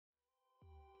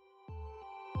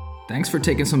Thanks for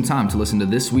taking some time to listen to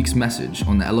this week's message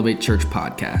on the Elevate Church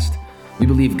podcast. We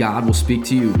believe God will speak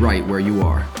to you right where you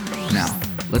are. Now,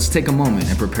 let's take a moment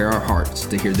and prepare our hearts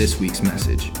to hear this week's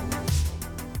message.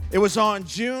 It was on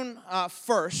June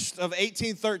 1st of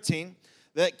 1813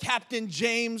 that Captain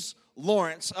James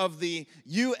Lawrence of the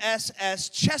USS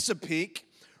Chesapeake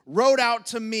rode out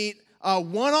to meet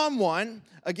one-on-one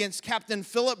against Captain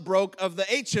Philip Broke of the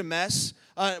HMS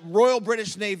Royal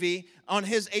British Navy on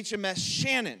his HMS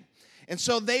Shannon. And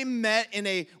so they met in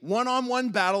a one-on-one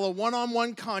battle, a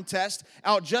one-on-one contest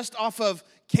out just off of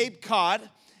Cape Cod.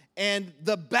 And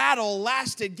the battle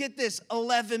lasted, get this,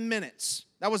 11 minutes.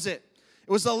 That was it.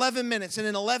 It was 11 minutes. And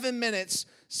in 11 minutes,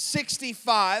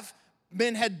 65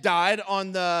 men had died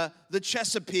on the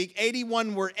Chesapeake.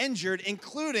 81 were injured,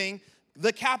 including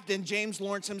the captain, James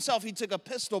Lawrence himself. He took a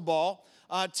pistol ball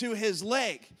to his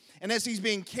leg. And as he's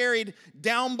being carried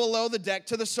down below the deck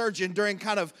to the surgeon during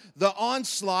kind of the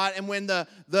onslaught, and when the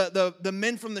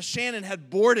men from the Shannon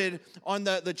had boarded on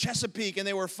the Chesapeake and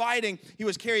they were fighting, he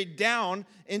was carried down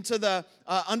into the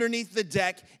underneath the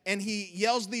deck, and he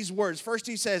yells these words. First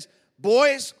he says,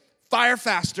 "Boys, fire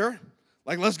faster."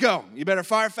 Like, let's go. You better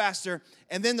fire faster.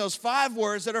 And then those 5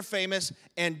 words that are famous,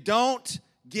 "and don't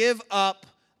give up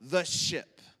the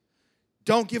ship."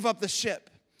 Don't give up the ship.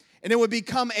 And it would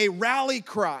become a rally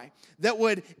cry that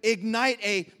would ignite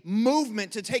a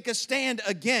movement to take a stand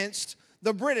against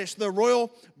the British, the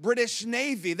Royal British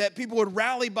Navy, that people would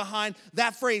rally behind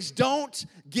that phrase, "Don't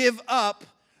give up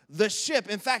the ship."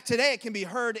 In fact, today it can be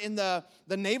heard in the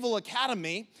Naval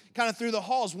Academy, kind of through the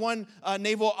halls. One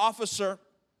naval officer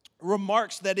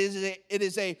remarks that it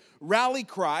is a rally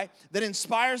cry that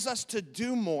inspires us to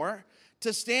do more,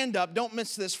 to stand up, don't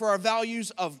miss this, for our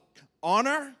values of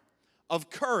honor, of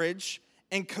courage,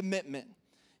 and commitment.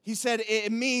 He said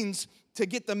it means to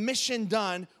get the mission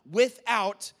done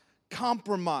without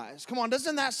compromise. Come on,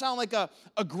 doesn't that sound like a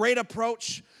great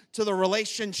approach to the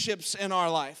relationships in our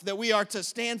life? That we are to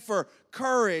stand for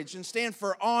courage and stand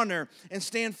for honor and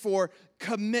stand for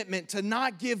commitment, to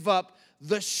not give up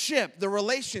the ship, the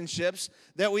relationships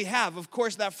that we have. Of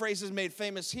course, that phrase is made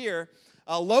famous here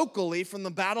locally from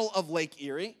the Battle of Lake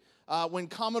Erie. When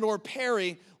Commodore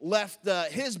Perry left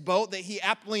his boat that he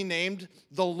aptly named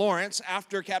the Lawrence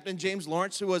after Captain James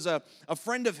Lawrence, who was a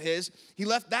friend of his. He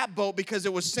left that boat because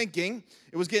it was sinking.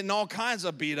 It was getting all kinds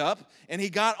of beat up. And he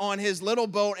got on his little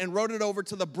boat and rowed it over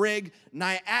to the brig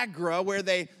Niagara, where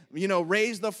they,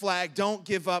 raised the flag, "Don't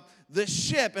give up the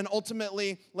ship," and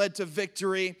ultimately led to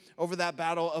victory over that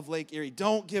Battle of Lake Erie.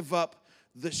 Don't give up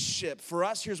the ship. For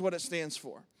us, here's what it stands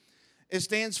for. It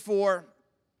stands for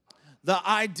the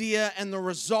idea and the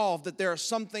resolve that there are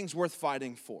some things worth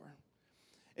fighting for.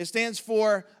 It stands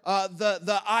for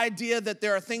the idea that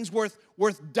there are things worth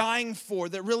dying for,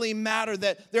 that really matter,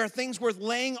 that there are things worth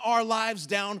laying our lives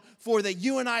down for, that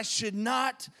you and I should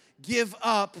not give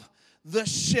up the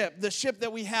ship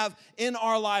that we have in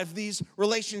our life, these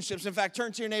relationships. In fact,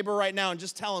 turn to your neighbor right now and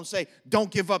just tell him, say,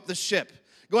 "Don't give up the ship."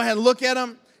 Go ahead and look at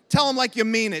him. Tell him like you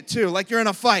mean it too, like you're in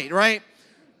a fight, right?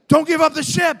 Don't give up the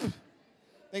ship.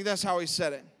 I think that's how he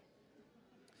said it.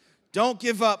 Don't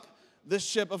give up the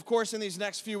ship. Of course, in these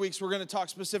next few weeks, we're going to talk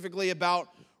specifically about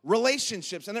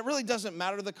relationships. And it really doesn't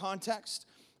matter the context.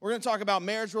 We're going to talk about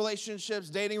marriage relationships,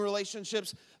 dating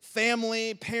relationships,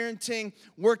 family, parenting,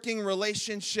 working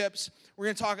relationships. We're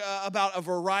going to talk about a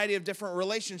variety of different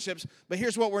relationships. But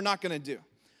here's what we're not going to do.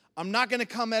 I'm not going to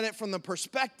come at it from the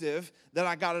perspective that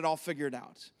I got it all figured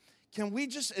out. Can we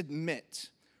just admit,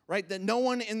 right, that no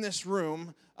one in this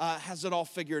room has it all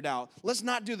figured out? Let's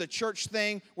not do the church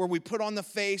thing where we put on the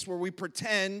face, where we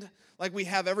pretend like we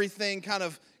have everything kind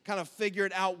of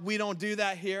figured out. We don't do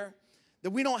that here. That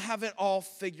we don't have it all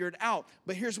figured out.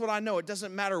 But here's what I know. It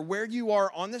doesn't matter where you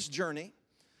are on this journey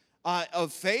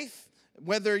of faith,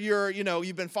 whether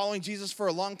you've been following Jesus for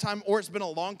a long time, or it's been a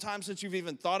long time since you've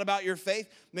even thought about your faith.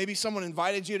 Maybe someone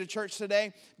invited you to church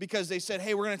today because they said,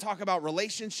 "Hey, we're going to talk about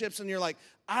relationships." And you're like,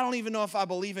 "I don't even know if I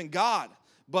believe in God,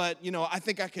 but, I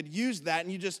think I could use that."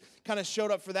 And you just kind of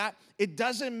showed up for that. It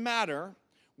doesn't matter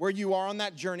where you are on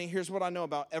that journey. Here's what I know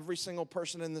about every single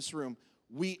person in this room.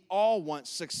 We all want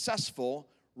successful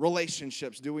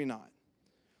relationships, do we not?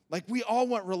 Like, we all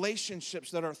want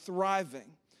relationships that are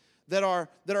thriving, that are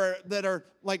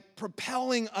like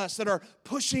propelling us, that are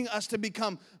pushing us to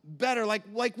become better.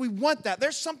 Like we want that.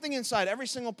 There's something inside every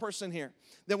single person here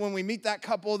that when we meet that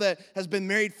couple that has been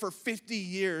married for 50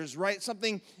 years, right?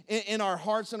 Something in our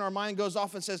hearts and our mind goes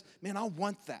off and says, "Man, I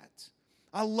want that.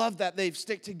 I love that they've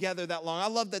stick together that long. I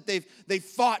love that they've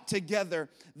fought together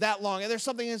that long. And there's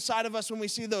something inside of us when we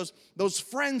see those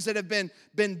friends that have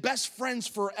been best friends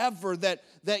forever, that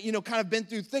kind of been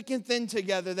through thick and thin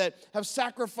together, that have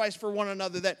sacrificed for one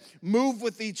another, that move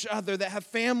with each other, that have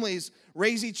families,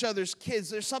 raise each other's kids.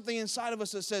 There's something inside of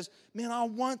us that says, man, I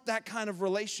want that kind of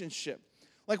relationship.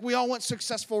 Like we all want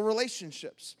successful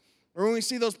relationships. Or when we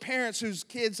see those parents whose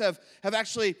kids have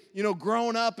actually,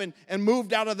 grown up and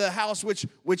moved out of the house, which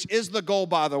is the goal,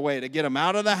 by the way, to get them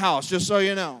out of the house, just so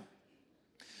you know.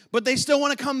 But they still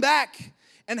want to come back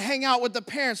and hang out with the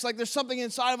parents. Like there's something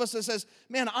inside of us that says,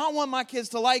 man, I want my kids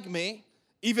to like me,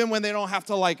 even when they don't have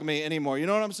to like me anymore. You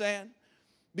know what I'm saying?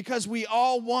 Because we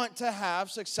all want to have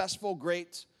successful,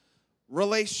 great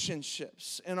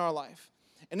relationships in our life.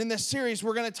 And in this series,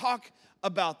 we're going to talk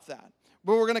about that.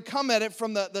 But we're going to come at it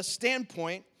from the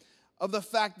standpoint of the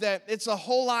fact that it's a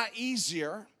whole lot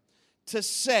easier to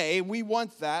say we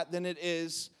want that than it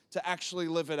is to actually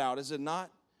live it out, is it not?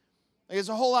 Like it's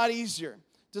a whole lot easier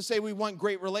to say we want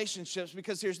great relationships,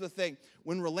 because here's the thing.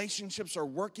 When relationships are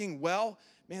working well,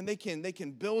 man, they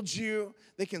can build you,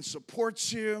 they can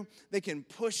support you, they can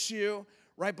push you,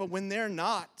 right? But when they're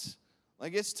not,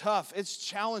 like it's tough, it's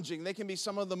challenging. They can be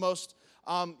some of the most,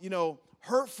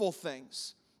 hurtful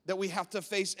things that we have to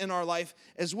face in our life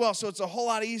as well. So it's a whole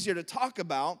lot easier to talk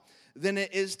about than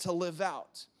it is to live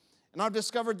out. And I've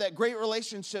discovered that great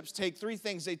relationships take three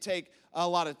things. They take a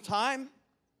lot of time,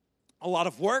 a lot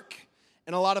of work,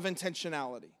 and a lot of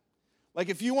intentionality. Like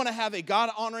if you want to have a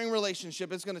God-honoring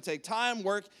relationship, it's going to take time,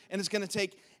 work, and it's going to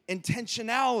take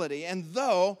intentionality. And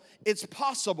though it's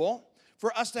possible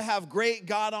for us to have great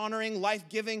God-honoring,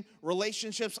 life-giving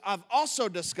relationships, I've also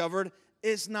discovered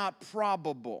it's not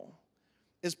probable.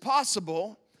 It's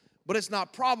possible, but it's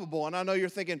not probable. And I know you're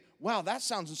thinking, wow, that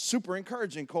sounds super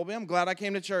encouraging, Colby. I'm glad I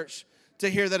came to church to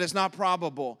hear that it's not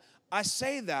probable. I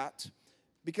say that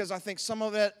because I think some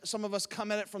of us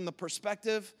come at it from the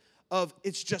perspective of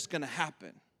it's just going to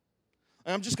happen.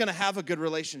 I'm just going to have a good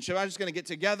relationship. I'm just going to get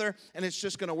together and it's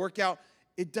just going to work out.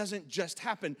 It doesn't just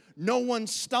happen. No one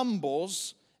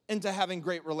stumbles into having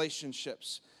great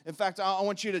relationships. In fact, I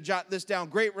want you to jot this down.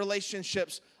 Great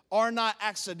relationships are not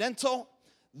accidental.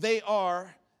 They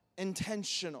are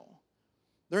intentional.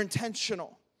 They're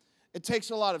intentional. It takes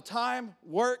a lot of time,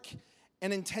 work,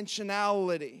 and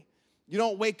intentionality. You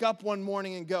don't wake up one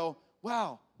morning and go,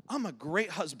 wow, I'm a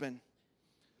great husband.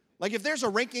 Like if there's a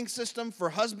ranking system for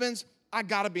husbands, I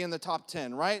gotta be in the top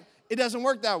 10, right? It doesn't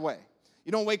work that way.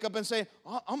 You don't wake up and say,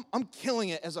 I'm killing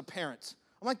it as a parent.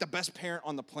 I'm like the best parent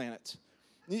on the planet.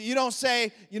 You don't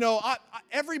say,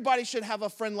 everybody should have a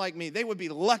friend like me. They would be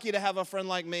lucky to have a friend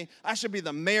like me. I should be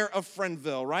the mayor of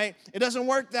Friendville, right? It doesn't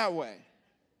work that way.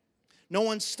 No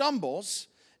one stumbles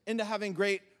into having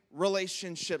great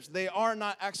relationships. They are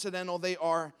not accidental. They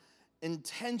are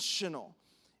intentional.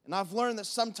 And I've learned that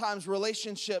sometimes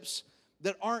relationships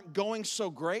that aren't going so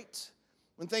great,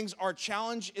 when things are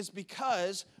challenged, is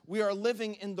because we are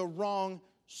living in the wrong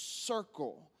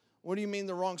circle. What do you mean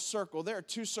the wrong circle? There are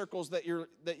two circles that you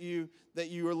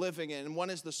are living in. And one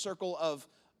is the circle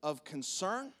of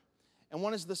concern, and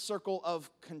one is the circle of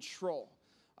control.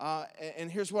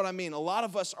 And here's what I mean. A lot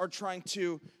of us are trying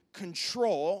to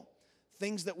control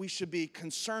things that we should be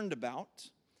concerned about,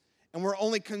 and we're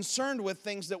only concerned with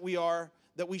things that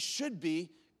we should be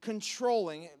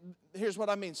controlling. Here's what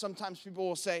I mean. Sometimes people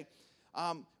will say,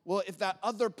 well, if that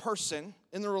other person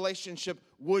in the relationship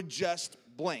would just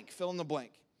blank, fill in the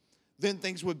blank, then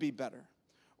things would be better.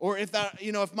 Or if that,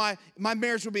 if my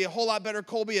marriage would be a whole lot better,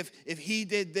 Colby, if he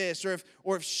did this,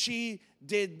 or if she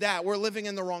did that. We're living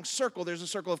in the wrong circle. There's a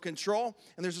circle of control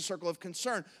and there's a circle of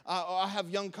concern. I have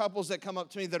young couples that come up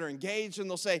to me that are engaged, and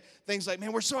they'll say things like,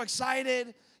 man, we're so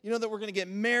excited, that we're going to get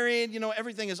married.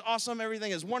 Everything is awesome.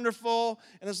 Everything is wonderful.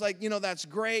 And it's like, that's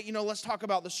great. Let's talk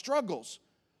about the struggles.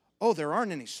 Oh, there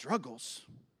aren't any struggles.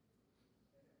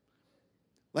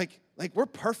 Like we're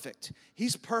perfect.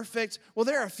 He's perfect. Well,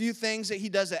 there are a few things that he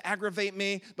does that aggravate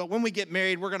me, but when we get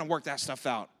married, we're going to work that stuff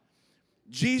out.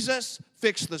 Jesus,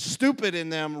 fix the stupid in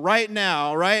them right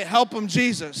now, right? Help them,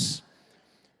 Jesus.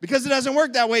 Because it doesn't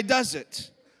work that way, does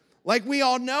it? Like we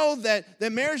all know that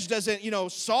marriage doesn't,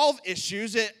 solve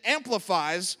issues. It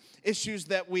amplifies issues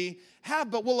that we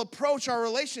have, but we'll approach our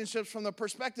relationships from the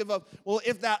perspective of, well,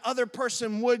 if that other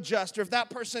person would just, or if that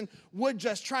person would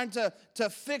just, trying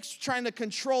to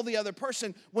control the other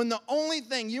person, when the only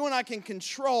thing you and I can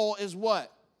control is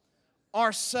what?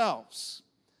 Ourselves.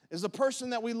 Is the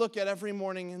person that we look at every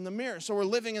morning in the mirror. So we're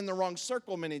living in the wrong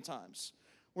circle many times.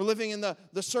 We're living in the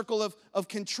circle of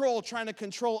control, trying to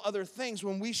control other things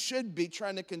when we should be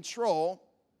trying to control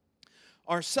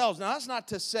ourselves. Now, that's not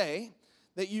to say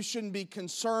that you shouldn't be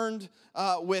concerned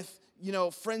with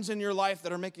friends in your life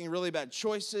that are making really bad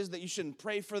choices, that you shouldn't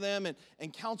pray for them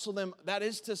and counsel them. That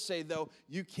is to say, though,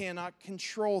 you cannot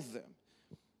control them.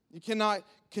 You cannot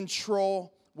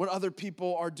control what other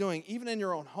people are doing. Even in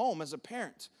your own home as a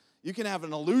parent, you can have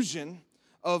an illusion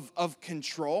of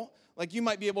control. Like you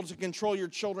might be able to control your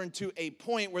children to a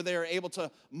point where they are able to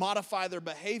modify their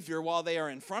behavior while they are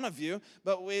in front of you,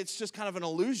 but it's just kind of an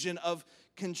illusion of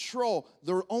control.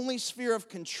 The only sphere of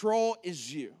control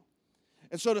is you.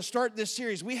 And so to start this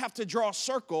series, we have to draw a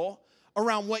circle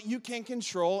around what you can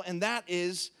control, and that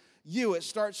is you. It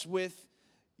starts with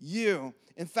you.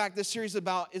 In fact, this series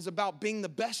is about being the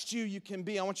best you can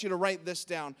be. I want you to write this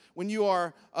down. When you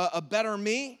are a better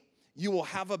me, you will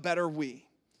have a better we.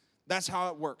 That's how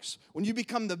it works. When you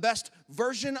become the best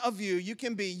version of you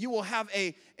can be, you will have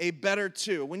a better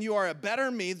too. When you are a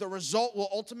better me, the result will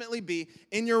ultimately be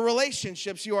in your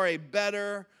relationships, you are a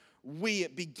better we.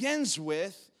 It begins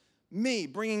with me,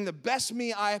 bringing the best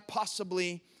me I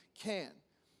possibly can.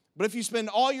 But if you spend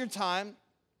all your time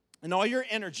and all your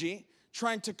energy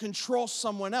trying to control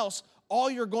someone else, all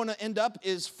you're going to end up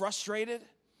is frustrated,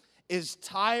 is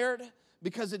tired,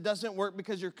 because it doesn't work,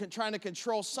 because you're trying to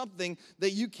control something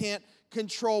that you can't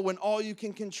control when all you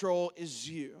can control is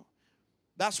you.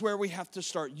 That's where we have to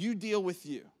start. You deal with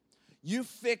you. You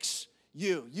fix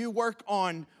you. You work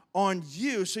on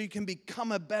you so you can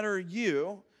become a better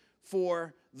you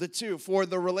for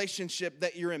the relationship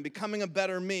that you're in. Becoming a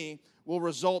better me will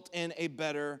result in a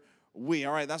better we.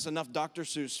 All right, that's enough Dr.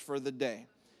 Seuss for the day.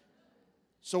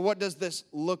 So what does this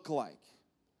look like?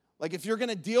 Like if you're going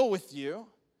to deal with you,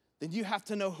 then you have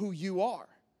to know who you are.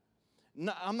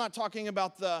 No, I'm not talking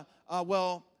about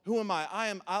who am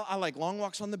I? I like long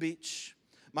walks on the beach.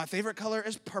 My favorite color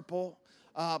is purple.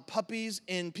 Puppies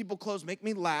in people clothes make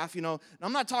me laugh,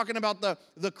 I'm not talking about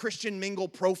the Christian Mingle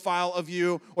profile of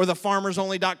you or the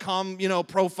farmersonly.com,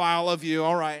 profile of you,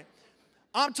 all right?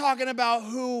 I'm talking about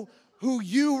who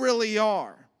you really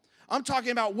are. I'm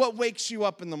talking about what wakes you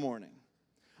up in the morning.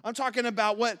 I'm talking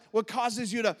about what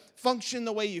causes you to function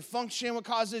the way you function, what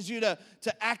causes you to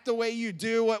act the way you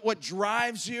do, what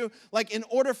drives you. Like in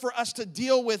order for us to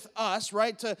deal with us,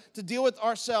 right, to deal with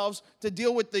ourselves, to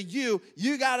deal with the you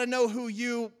got to know who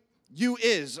you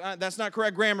is. That's not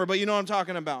correct grammar, but you know what I'm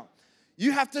talking about.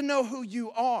 You have to know who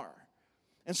you are.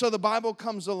 And so the Bible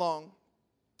comes along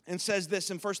and says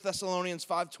this in 1 Thessalonians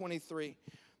 5:23.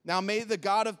 Now may the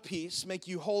God of peace make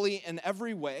you holy in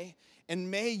every way, and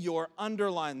may your,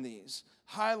 underline these,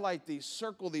 highlight these,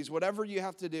 circle these, whatever you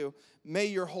have to do, may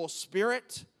your whole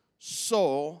spirit,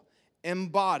 soul, and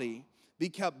body be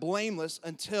kept blameless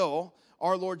until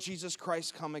our Lord Jesus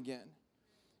Christ come again.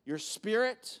 Your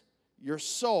spirit, your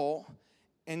soul,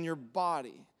 and your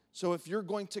body. So if you're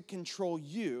going to control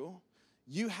you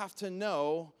have to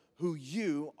know who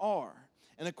you are.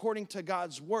 And according to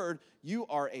God's word, you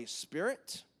are a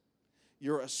spirit,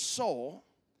 you're a soul,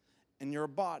 and you're a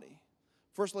body.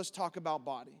 First, let's talk about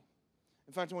body.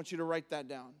 In fact, I want you to write that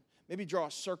down. Maybe draw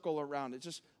a circle around it.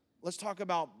 Just let's talk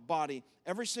about body.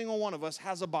 Every single one of us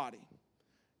has a body.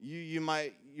 You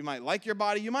might like your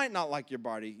body. You might not like your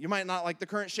body. You might not like the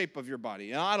current shape of your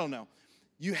body. I don't know.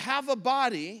 You have a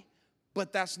body,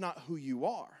 but that's not who you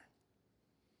are.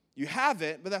 You have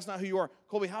it, but that's not who you are.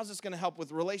 Colby, how's this going to help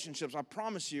with relationships? I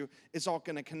promise you it's all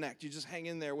going to connect. You just hang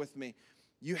in there with me.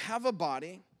 You have a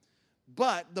body,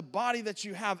 but the body that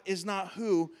you have is not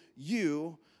who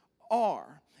you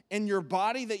are. And your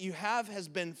body that you have has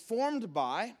been formed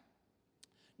by,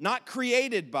 not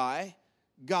created by,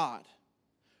 God.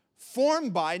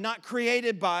 Formed by, not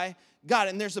created by God.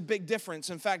 And there's a big difference.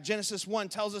 In fact, Genesis 1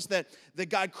 tells us that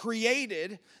God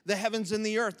created the heavens and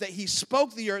the earth, that he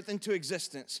spoke the earth into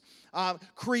existence.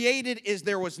 Created is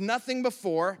there was nothing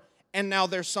before, and now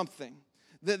there's something.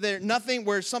 There's nothing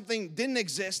where something didn't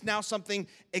exist, now something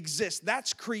exists.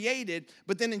 That's created.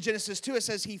 But then in Genesis 2, it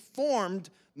says he formed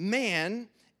man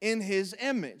in his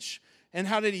image. And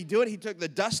how did he do it? He took the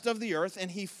dust of the earth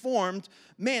and he formed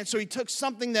man. So he took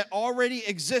something that already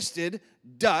existed,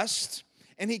 dust,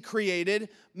 and he created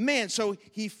man. So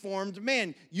he formed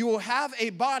man. You will have a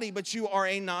body, but you are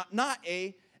not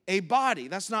a body.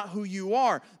 That's not who you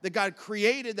are. That God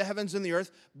created the heavens and the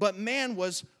earth, but man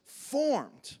was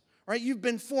formed. Right? You've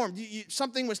been formed.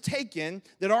 Something was taken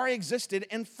that already existed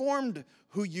and formed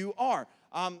who you are.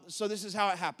 So this is how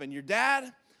it happened. Your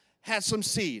dad had some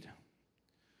seed.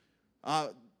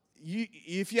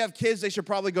 If you have kids, they should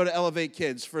probably go to Elevate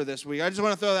Kids for this week. I just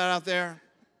want to throw that out there.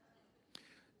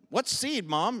 What's seed,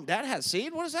 Mom? Dad has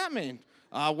seed? What does that mean?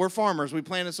 We're farmers. We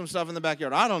planted some stuff in the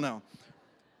backyard. I don't know.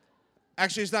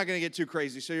 Actually, it's not going to get too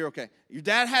crazy, so you're okay. Your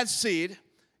dad had seed.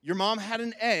 Your mom had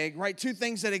an egg, right? Two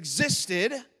things that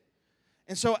existed.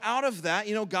 And so out of that,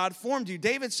 God formed you.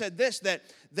 David said this,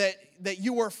 that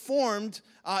you were formed,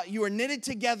 you were knitted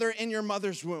together in your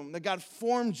mother's womb, that God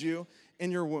formed you in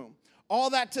your womb.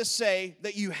 All that to say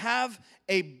that you have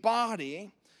a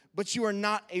body, but you are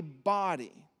not a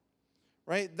body,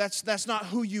 right? That's not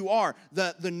who you are.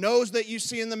 The nose that you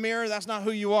see in the mirror, that's not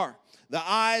who you are. The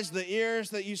eyes, the ears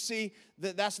that you see,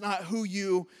 that's not who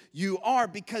you are,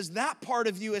 because that part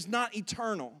of you is not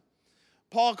eternal.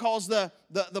 Paul calls the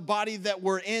body that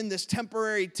we're in, this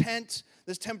temporary tent,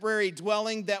 this temporary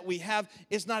dwelling that we have,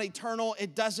 it's not eternal.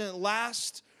 It doesn't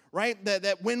last, right?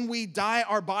 That when we die,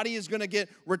 our body is going to get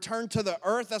returned to the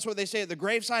earth. That's what they say at the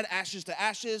graveside, ashes to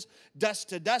ashes, dust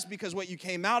to dust, because what you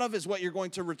came out of is what you're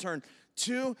going to return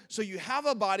to. So you have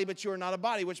a body, but you are not a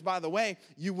body, which, by the way,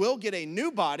 you will get a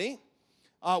new body.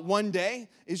 One day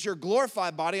is your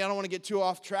glorified body. I don't want to get too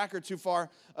off track or too far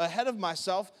ahead of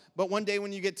myself, but one day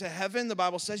when you get to heaven, the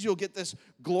Bible says you'll get this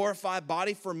glorified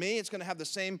body. For me, it's going to have the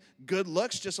same good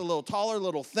looks, just a little taller, a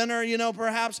little thinner,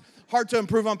 perhaps. Hard to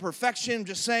improve on perfection,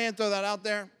 just saying, throw that out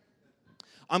there.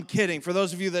 I'm kidding. For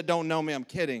those of you that don't know me, I'm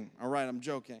kidding. All right, I'm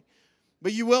joking.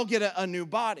 But you will get a new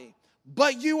body.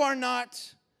 But you are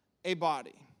not a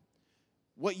body.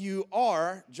 What you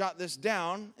are, jot this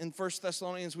down, in 1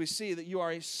 Thessalonians we see that you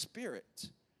are a spirit.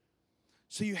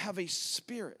 So you have a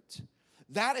spirit.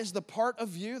 That is the part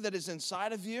of you that is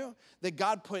inside of you that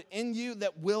God put in you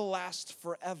that will last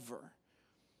forever.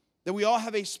 That we all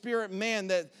have a spirit man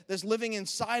that's living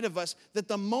inside of us, that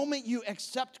the moment you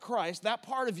accept Christ, that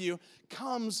part of you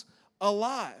comes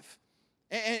alive.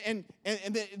 And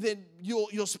then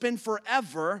you'll spend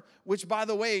forever, which, by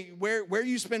the way, where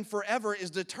you spend forever is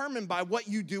determined by what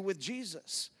you do with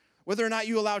Jesus. Whether or not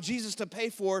you allow Jesus to pay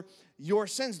for your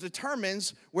sins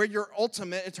determines where your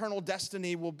ultimate eternal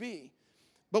destiny will be.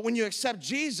 But when you accept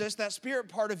Jesus, that spirit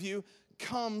part of you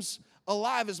comes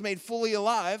alive, is made fully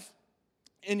alive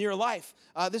in your life.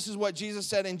 This is what Jesus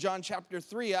said in John chapter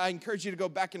 3. I encourage you to go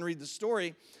back and read the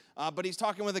story. But he's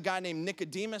talking with a guy named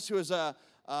Nicodemus, who is a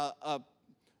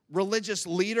religious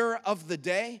leader of the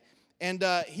day. And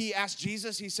he asked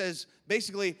Jesus, he says,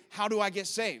 basically, how do I get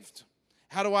saved?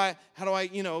 How do I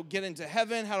get into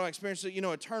heaven? How do I experience,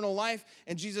 eternal life?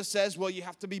 And Jesus says, well, you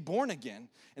have to be born again.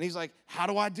 And he's like, how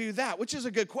do I do that? Which is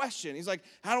a good question. He's like,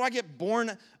 how do I get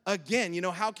born again?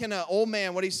 How can an old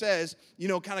man, what he says,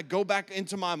 kind of go back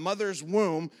into my mother's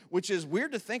womb, which is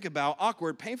weird to think about,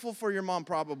 awkward, painful for your mom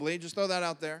probably. Just throw that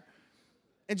out there.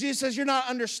 And Jesus says, you're not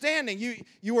understanding.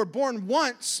 You were born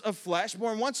once of flesh,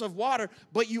 born once of water,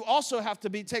 but you also have to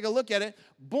be, take a look at it,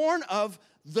 born of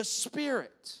the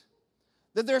Spirit.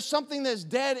 That there's something that's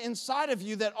dead inside of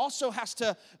you that also has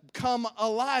to come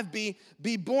alive, be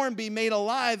born, be made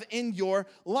alive in your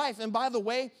life. And by the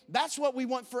way, that's what we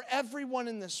want for everyone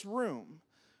in this room.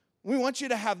 We want you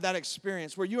to have that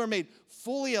experience where you are made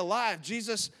fully alive.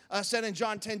 Jesus said in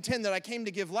John 10:10 that I came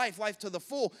to give life to the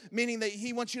full, meaning that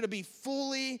he wants you to be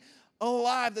fully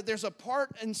alive, that there's a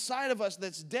part inside of us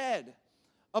that's dead,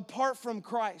 apart from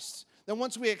Christ. That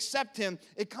once we accept him,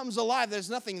 it comes alive. There's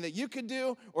nothing that you could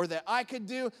do or that I could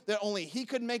do that only he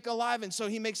could make alive. And so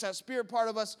he makes that spirit part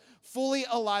of us fully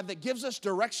alive that gives us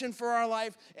direction for our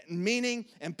life, and meaning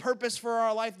and purpose for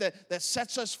our life, that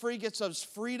sets us free, gets us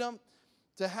freedom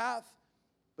to have.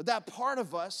 But that part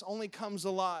of us only comes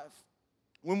alive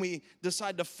when we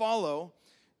decide to follow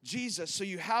Jesus. So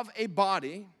you have a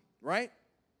body, right?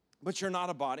 But you're not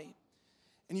a body.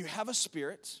 And you have a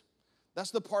spirit.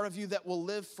 That's the part of you that will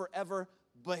live forever.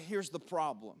 But here's the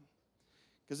problem.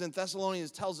 Because in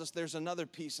Thessalonians it tells us there's another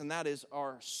piece, and that is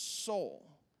our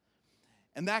soul.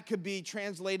 And that could be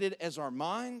translated as our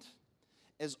mind,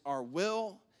 as our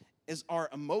will, as our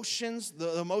emotions.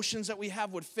 The emotions that we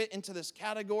have would fit into this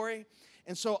category.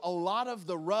 And so a lot of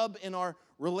the rub in our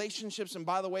relationships, and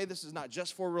by the way, this is not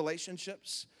just for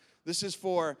relationships. This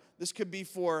could be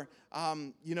for,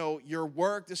 your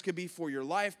work. This could be for your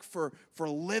life, for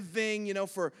living,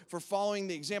 for following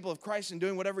the example of Christ and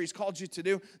doing whatever he's called you to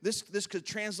do. This could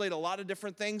translate a lot of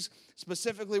different things.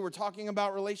 Specifically, we're talking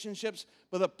about relationships.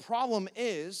 But the problem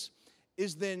is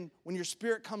then when your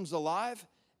spirit comes alive,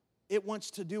 it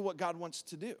wants to do what God wants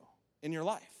to do in your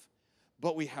life.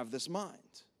 But we have this mind.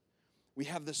 We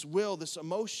have this will, this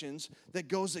emotions that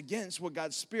goes against what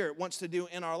God's Spirit wants to do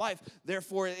in our life.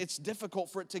 Therefore, it's difficult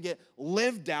for it to get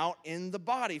lived out in the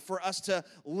body, for us to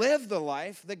live the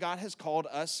life that God has called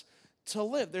us to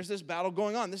live. There's this battle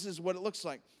going on. This is what it looks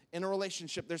like. In a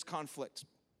relationship, there's conflict.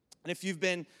 And if you've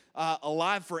been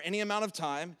alive for any amount of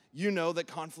time, you know that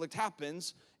conflict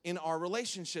happens in our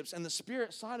relationships. And the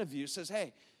spirit side of you says,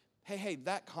 hey,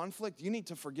 that conflict, you need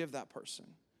to forgive that person.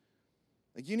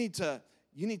 Like you need to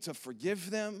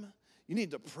forgive them. You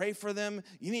need to pray for them.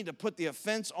 You need to put the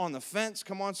offense on the fence.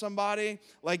 Come on, somebody.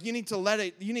 Like you need to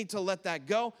let that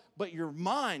go. But your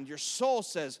mind, your soul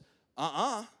says,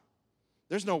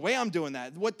 there's no way I'm doing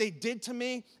that. What they did to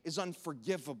me is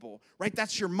unforgivable, right?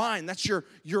 That's your mind. That's your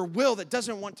will that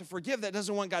doesn't want to forgive, that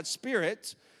doesn't want God's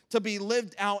Spirit to be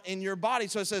lived out in your body.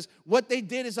 So it says, what they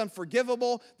did is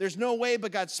unforgivable. There's no way,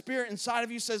 but God's Spirit inside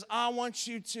of you says, I want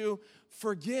you to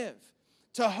forgive.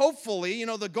 To hopefully,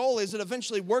 the goal is it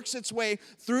eventually works its way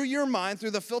through your mind,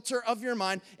 through the filter of your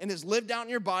mind, and is lived out in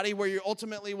your body where you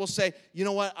ultimately will say, you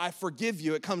know what, I forgive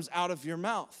you. It comes out of your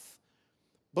mouth.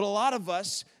 But a lot of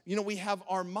us, we have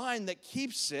our mind that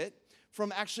keeps it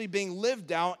from actually being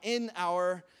lived out in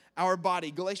our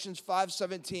body. Galatians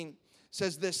 5:17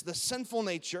 says this, the sinful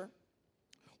nature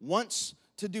wants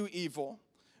to do evil,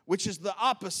 which is the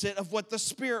opposite of what the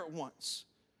Spirit wants.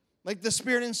 Like the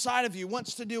Spirit inside of you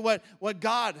wants to do what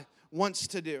God wants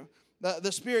to do.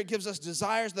 The Spirit gives us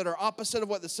desires that are opposite of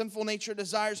what the sinful nature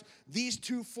desires. These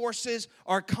two forces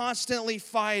are constantly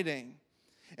fighting.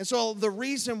 And so the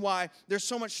reason why there's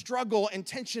so much struggle and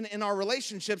tension in our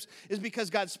relationships is because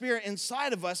God's Spirit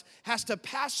inside of us has to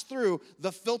pass through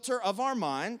the filter of our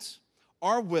mind,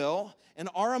 our will, and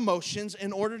our emotions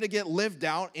in order to get lived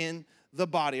out in the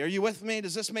body. Are you with me?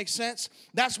 Does this make sense?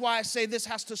 That's why I say this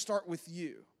has to start with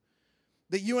you.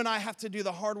 That you and I have to do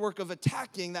the hard work of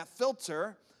attacking that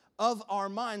filter of our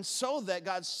mind so that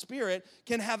God's Spirit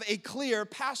can have a clear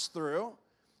pass-through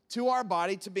to our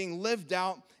body, to being lived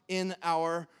out in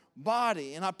our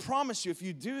body. And I promise you, if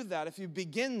you do that, if you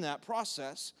begin that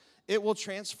process, it will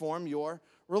transform your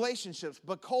relationships.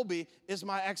 But Colby is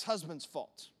my ex-husband's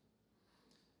fault.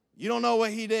 You don't know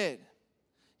what he did.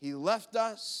 He left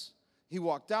us. He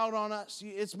walked out on us.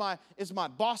 It's my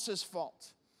boss's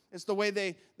fault. It's the way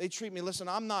they treat me. Listen,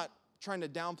 I'm not trying to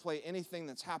downplay anything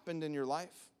that's happened in your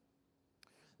life.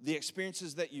 The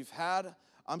experiences that you've had,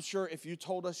 I'm sure if you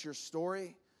told us your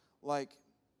story, like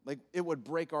it would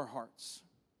break our hearts.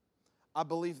 I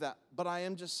believe that. But I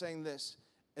am just saying this.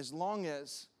 As long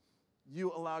as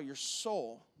you allow your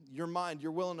soul, your mind,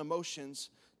 your will and emotions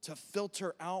to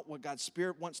filter out what God's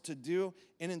Spirit wants to do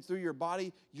in and through your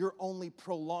body, you're only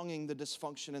prolonging the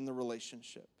dysfunction in the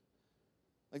relationship.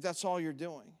 Like that's all you're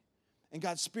doing. And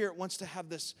God's Spirit wants to have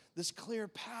this clear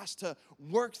path to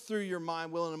work through your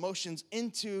mind, will, and emotions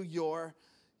into your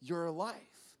life.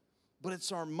 But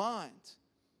it's our mind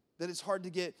that it's hard to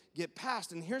get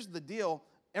past. And here's the deal.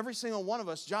 Every single one of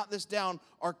us, jot this down,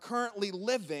 are currently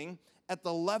living at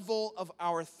the level of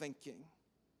our thinking.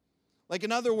 Like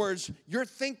in other words, your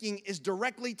thinking is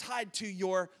directly tied to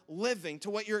your living, to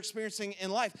what you're experiencing in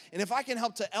life. And if I can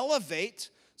help to elevate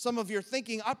some of your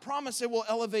thinking, I promise it will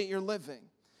elevate your living.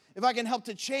 If I can help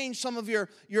to change some of your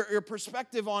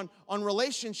perspective on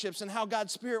relationships and how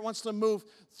God's Spirit wants to move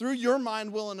through your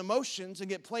mind, will, and emotions and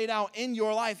get played out in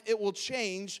your life, it will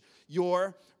change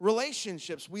your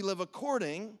relationships. We live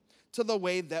according to the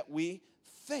way that we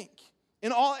think.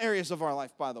 In all areas of our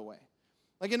life, by the way.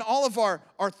 Like in all of our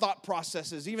thought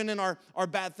processes, even in our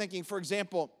bad thinking. For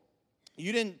example,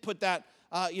 you didn't put that,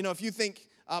 if you think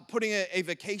putting a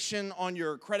vacation on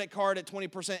your credit card at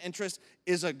 20% interest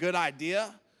is a good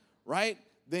idea, right?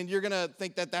 Then you're going to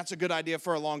think that that's a good idea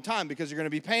for a long time because you're going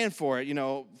to be paying for it,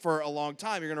 for a long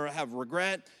time. You're going to have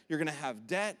regret. You're going to have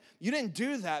debt. You didn't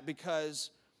do that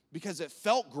because it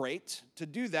felt great to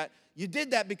do that. You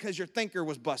did that because your thinker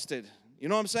was busted. You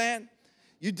know what I'm saying?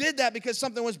 You did that because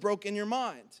something was broke in your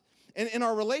mind. And in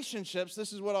our relationships,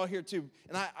 this is what I'll hear too.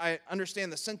 And I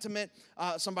understand the sentiment.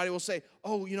 Somebody will say,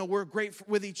 we're great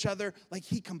with each other. Like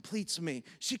he completes me.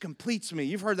 She completes me.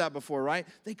 You've heard that before, right?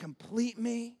 They complete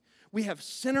me. We have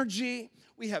synergy.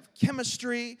 We have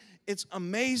chemistry. It's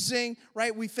amazing,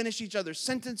 right? We finish each other's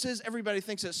sentences. Everybody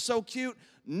thinks it's so cute.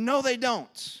 No, they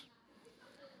don't.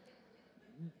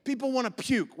 People want to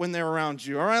puke when they're around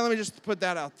you. All right, let me just put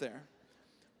that out there.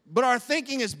 But our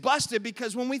thinking is busted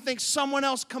because when we think someone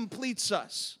else completes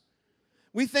us,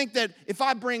 we think that if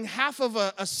I bring half of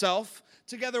a self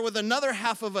together with another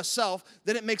half of a self,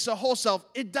 that it makes a whole self.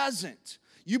 It doesn't.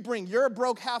 You bring your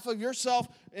broke half of yourself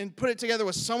and put it together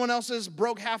with someone else's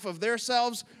broke half of their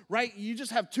selves, right? You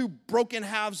just have two broken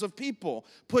halves of people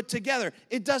put together.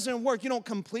 It doesn't work. You don't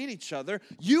complete each other.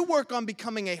 You work on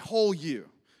becoming a whole you.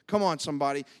 Come on,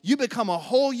 somebody. You become a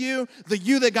whole you, the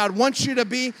you that God wants you to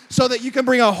be, so that you can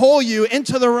bring a whole you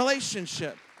into the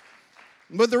relationship.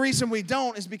 But the reason we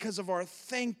don't is because of our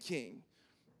thinking.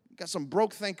 got some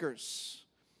broke thinkers.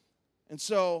 And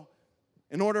so,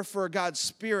 in order for God's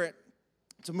Spirit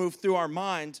to move through our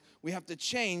mind, we have to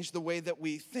change the way that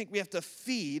we think. We have to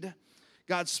feed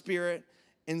God's Spirit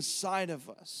inside of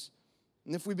us.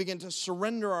 And if we begin to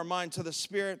surrender our mind to the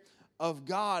Spirit of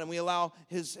God and we allow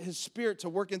His Spirit to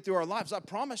work in through our lives, I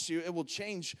promise you it will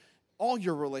change all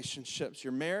your relationships,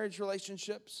 your marriage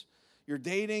relationships, your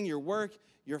dating, your work,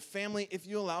 your family, if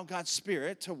you allow God's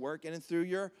Spirit to work in and through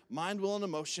your mind, will, and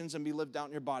emotions and be lived out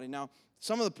in your body. Now,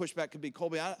 some of the pushback could be,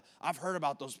 Colby, I've heard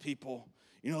about those people,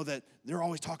 that they're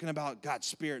always talking about God's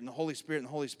Spirit and the Holy Spirit and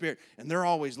the Holy Spirit, and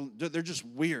they're just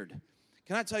weird.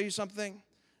 Can I tell you something?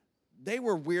 They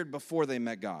were weird before they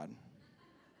met God.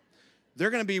 They're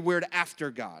going to be weird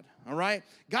after God, all right?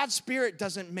 God's Spirit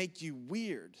doesn't make you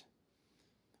weird.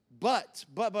 But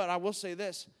I will say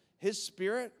this, His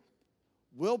Spirit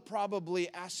will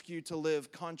probably ask you to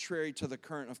live contrary to the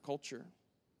current of culture.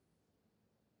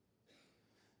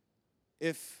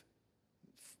 If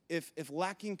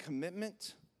lacking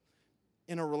commitment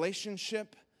in a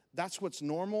relationship, that's what's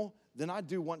normal, then I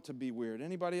do want to be weird.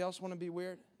 Anybody else want to be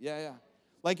weird? Yeah.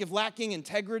 Like if lacking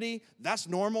integrity, that's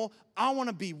normal, I want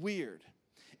to be weird.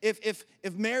 If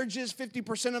marriages,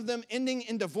 50% of them ending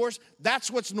in divorce, that's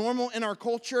what's normal in our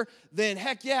culture, then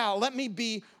heck yeah, let me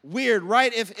be weird,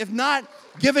 right? If not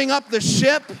giving up the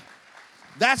ship,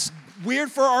 that's weird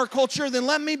for our culture, then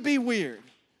let me be weird.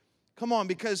 Come on,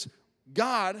 because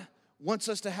God wants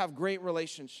us to have great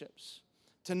relationships,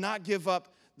 to not give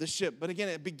up the ship. But again,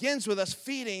 it begins with us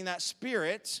feeding that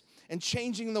Spirit and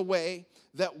changing the way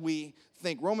that we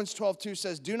think. Romans 12:2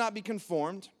 says, do not be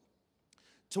conformed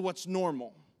to what's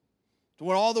normal, to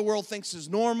what all the world thinks is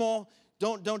normal.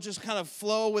 Don't just kind of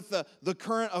flow with the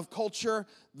current of culture.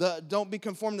 Don't be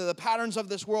conformed to the patterns of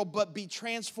this world, but be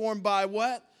transformed by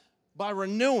what? By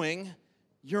renewing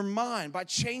your mind, by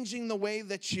changing the way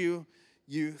that you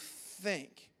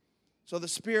think. So the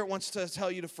Spirit wants to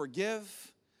tell you to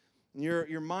forgive. And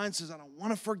your mind says, I don't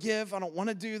want to forgive. I don't want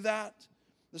to do that.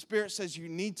 The Spirit says you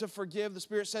need to forgive. The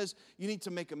Spirit says you need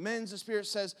to make amends. The Spirit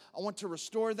says, I want to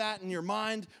restore that in your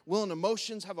mind. Will and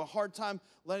emotions have a hard time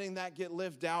letting that get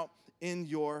lived out in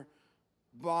your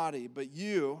body. But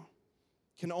you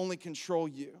can only control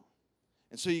you.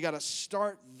 And so you got to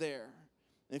start there.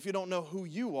 And if you don't know who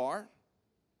you are,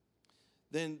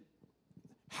 then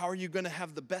how are you going to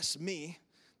have the best me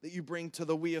that you bring to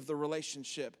the we of the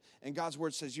relationship? And God's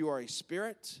word says you are a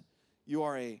spirit, you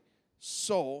are a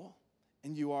soul,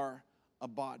 and you are a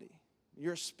body.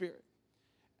 You're a spirit.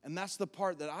 And that's the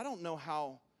part that I don't know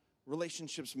how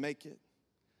relationships make it,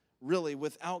 really,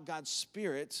 without God's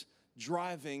Spirit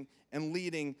driving and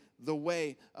leading the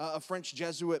way. A French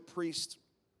Jesuit priest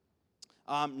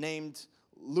named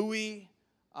Louis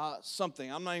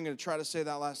something. I'm not even going to try to say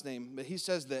that last name, but he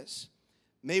says this: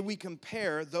 may we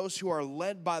compare those who are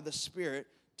led by the Spirit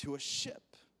to a ship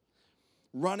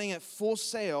running at full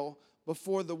sail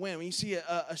before the wind. When you see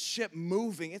a ship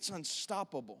moving, it's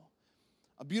unstoppable.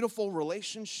 A beautiful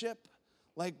relationship,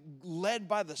 like led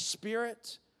by the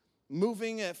Spirit,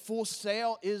 moving at full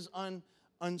sail, is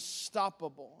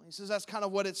unstoppable. He says that's kind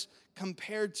of what it's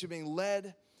compared to, being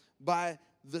led by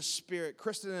the Spirit.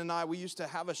 Kristen and I, we used to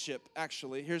have a ship,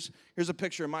 actually. Here's a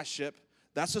picture of my ship.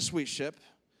 That's a sweet ship.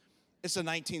 It's a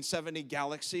 1970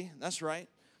 Galaxy. That's right.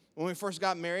 When we first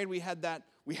got married, we had that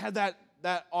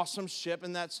awesome ship,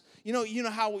 and that's, you know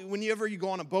how whenever you go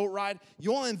on a boat ride,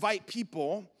 you only invite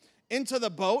people into the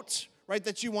boat, right,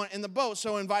 that you want in the boat.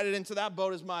 So invited into that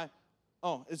boat is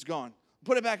it's gone.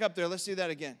 Put it back up there. Let's see that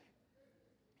again.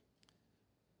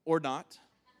 Or not.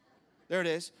 There it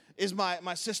is. Is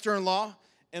my sister-in-law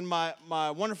and my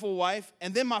wonderful wife,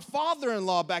 and then my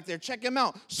father-in-law back there. Check him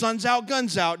out. Sun's out,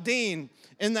 guns out. Dean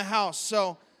in the house.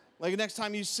 So, like, next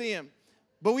time you see him.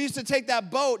 But we used to take that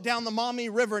boat down the Maumee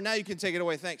River. Now you can take it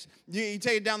away, thanks. You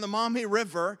take it down the Maumee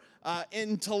River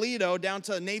in Toledo, down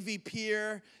to Navy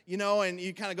Pier, and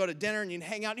you kind of go to dinner and you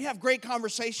hang out. You have great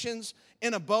conversations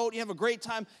in a boat. You have a great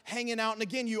time hanging out. And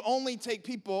again, you only take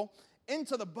people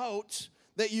into the boat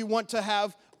that you want to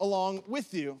have along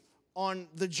with you on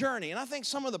the journey. And I think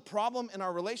some of the problem in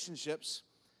our relationships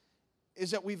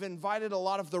is that we've invited a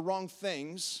lot of the wrong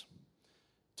things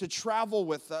to travel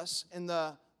with us in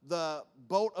the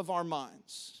boat of our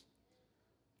minds,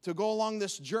 to go along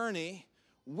this journey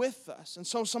with us. And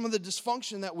so some of the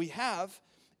dysfunction that we have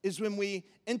is when we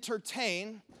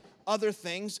entertain other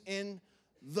things in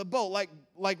the boat.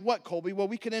 Like what, Colby? Well,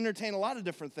 we could entertain a lot of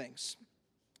different things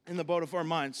in the boat of our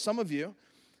minds. Some of you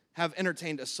have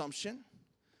entertained assumption.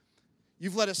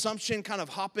 You've let assumption kind of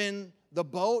hop in the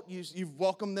boat, you've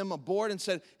welcomed them aboard and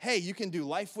said, hey, you can do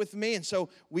life with me. And so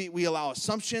we allow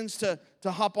assumptions to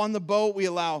hop on the boat. We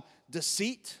allow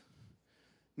deceit,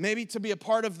 maybe to be a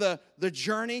part of the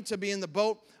journey, to be in the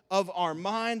boat of our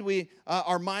mind.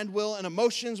 Our mind, will, and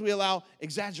emotions. We allow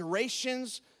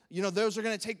exaggerations. Those are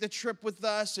going to take the trip with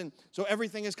us. And so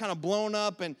everything is kind of blown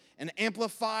up and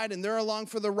amplified, and they're along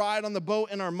for the ride on the boat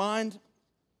in our mind.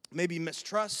 Maybe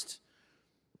mistrust.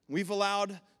 We've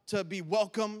allowed to be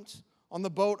welcomed on the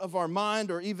boat of our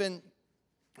mind, or even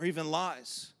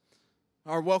lies.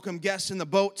 Our welcome guests in the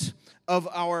boat of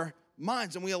our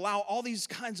minds. And we allow all these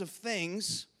kinds of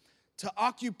things to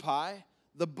occupy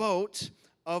the boat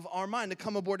of our mind, to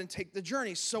come aboard and take the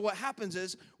journey. So what happens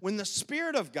is, when the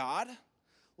Spirit of God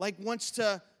wants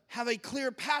to have a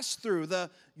clear pass through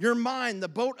your mind, the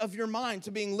boat of your mind,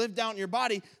 to being lived out in your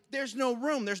body, there's no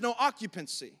room, there's no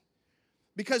occupancy.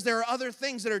 Because there are other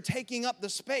things that are taking up the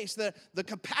space. The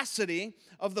capacity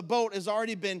of the boat has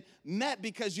already been met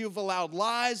because you've allowed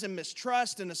lies and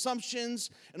mistrust and assumptions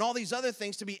and all these other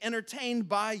things to be entertained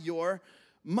by your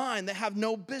mind. They have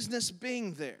no business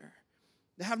being there.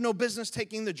 They have no business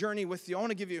taking the journey with you. I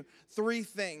want to give you 3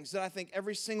 things that I think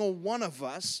every single one of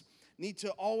us need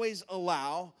to always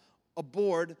allow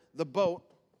aboard the boat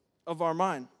of our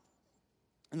mind.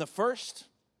 And the first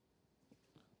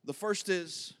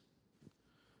is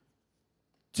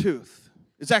tooth.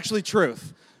 It's actually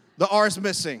truth. The R is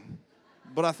missing,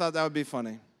 but I thought that would be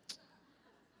funny.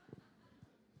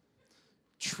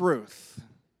 Truth.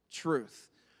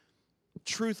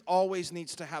 Truth always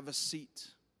needs to have a seat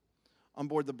on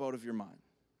board the boat of your mind.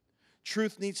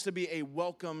 Truth needs to be a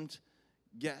welcomed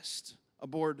guest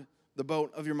aboard the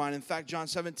boat of your mind. In fact, John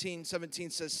 17:17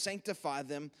 says, sanctify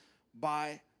them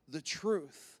by the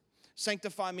truth.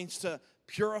 Sanctify means to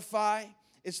purify.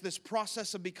 It's this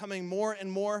process of becoming more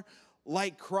and more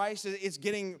like Christ. It's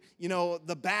getting,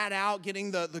 the bad out,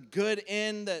 getting the good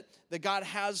in that God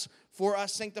has for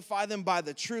us. Sanctify them by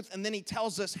the truth. And then he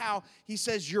tells us how. He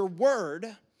says, your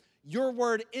word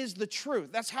is the truth.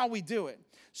 That's how we do it.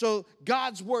 So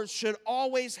God's word should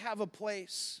always have a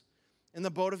place in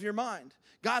the boat of your mind.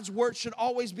 God's word should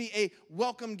always be a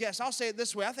welcome guest. I'll say it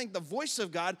this way. I think the voice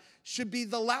of God should be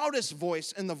the loudest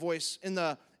voice in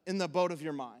the boat of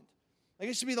your mind.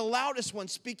 It should be the loudest one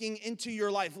speaking into your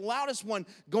life, loudest one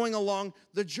going along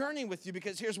the journey with you.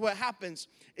 Because here's what happens,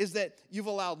 is that you've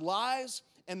allowed lies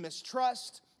and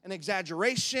mistrust and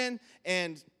exaggeration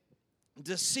and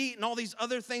deceit and all these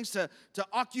other things to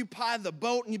occupy the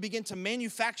boat, and you begin to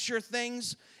manufacture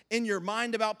things in your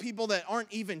mind about people that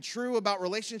aren't even true, about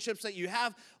relationships that you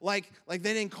have, like they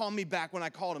didn't call me back when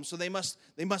I called them, so they must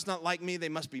not like me, they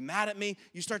must be mad at me.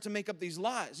 You start to make up these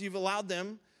lies. You've allowed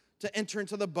them to enter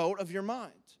into the boat of your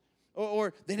mind.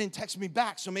 Or they didn't text me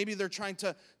back, so maybe they're trying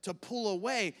to pull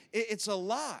away. It's a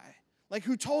lie.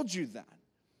 Who told you that?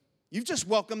 You've just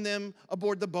welcomed them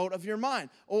aboard the boat of your mind.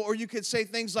 Or you could say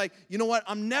things like, you know what,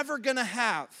 I'm never going to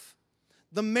have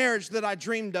the marriage that I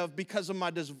dreamed of because of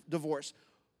my divorce.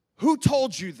 Who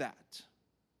told you that?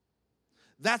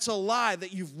 That's a lie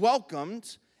that you've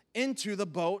welcomed into the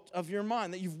boat of your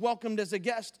mind, that you've welcomed as a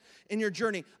guest in your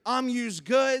journey. I'm used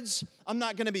goods. I'm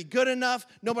not going to be good enough.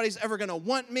 Nobody's ever going to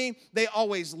want me. They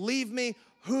always leave me.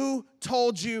 Who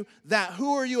told you that?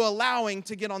 Who are you allowing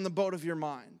to get on the boat of your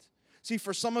mind? See,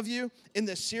 for some of you in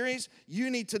this series,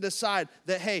 you need to decide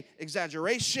that, hey,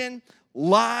 exaggeration,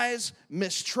 lies,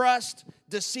 mistrust,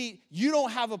 deceit, you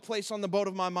don't have a place on the boat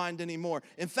of my mind anymore.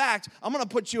 In fact, I'm going to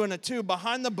put you in a tube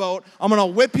behind the boat. I'm going to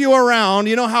whip you around.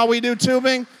 You know how we do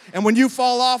tubing? And when you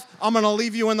fall off, I'm going to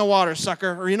leave you in the water,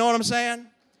 sucker. Or you know what I'm saying?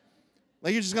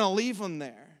 You're just going to leave them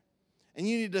there. And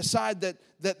you need to decide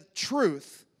that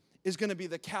truth is going to be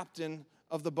the captain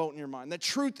of the boat in your mind. That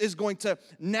truth is going to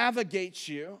navigate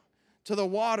you to the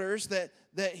waters that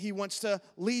he wants to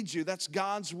lead you. That's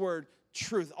God's word.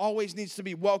 Truth always needs to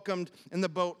be welcomed in the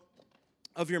boat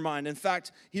of your mind. In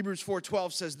fact, Hebrews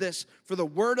 4:12 says this, for the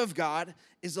word of God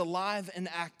is alive and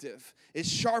active. It's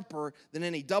sharper than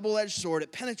any double-edged sword.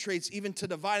 It penetrates even to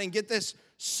dividing, get this,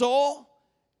 soul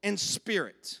and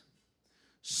spirit.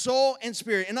 Soul and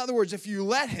spirit. In other words, if you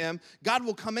let him, God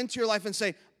will come into your life and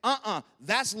say,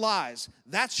 that's lies.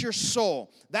 That's your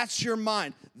soul. That's your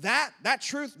mind. That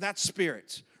truth, that's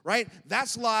spirit. Right?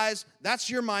 That's lies, that's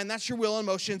your mind, that's your will and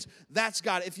emotions, that's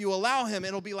God. If you allow him,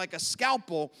 it'll be like a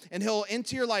scalpel, and he'll,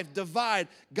 into your life, divide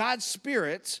God's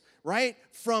spirit, right,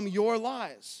 from your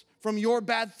lies, from your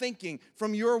bad thinking,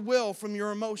 from your will, from your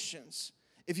emotions.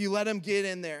 If you let him get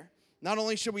in there. Not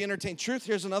only should we entertain truth,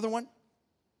 here's another one.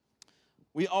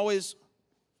 We always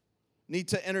need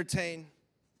to entertain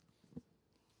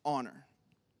honor.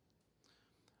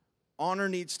 honor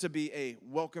needs to be a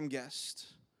welcome guest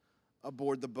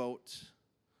aboard the boat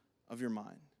of your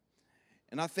mind.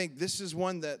 And I think this is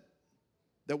one that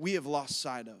we have lost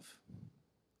sight of.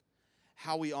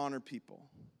 How we honor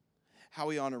people, how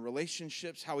we honor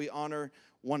relationships, how we honor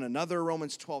one another.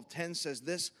 Romans 12:10 says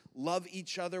this: love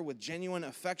each other with genuine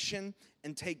affection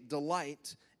and take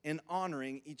delight in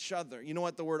honoring each other. You know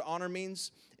what the word honor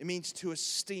means? It means to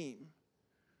esteem.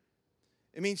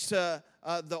 It means to,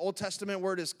 the Old Testament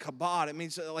word is kabod. It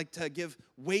means like to give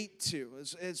weight to.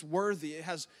 It's worthy. It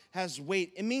has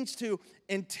weight. It means to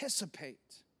anticipate.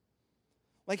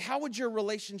 Like, how would your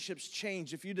relationships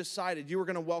change if you decided you were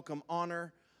going to welcome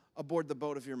honor aboard the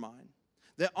boat of your mind?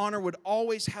 That honor would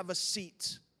always have a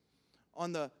seat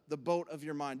on the boat of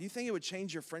your mind. Do you think it would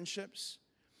change your friendships?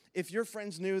 If your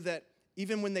friends knew that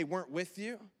even when they weren't with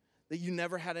you, that you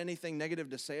never had anything negative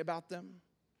to say about them?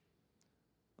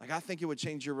 Like, I think it would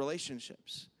change your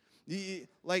relationships. You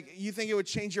think it would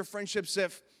change your friendships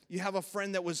if you have a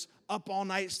friend that was up all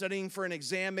night studying for an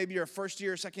exam. Maybe you're a first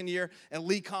year or second year at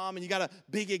LECOM, and you got a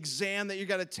big exam that you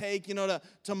got to take,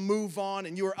 to move on.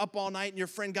 And you were up all night, and your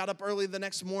friend got up early the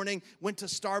next morning, went to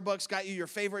Starbucks, got you your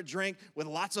favorite drink with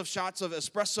lots of shots of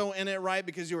espresso in it, right?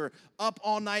 Because you were up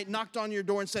all night, knocked on your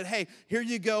door and said, hey, here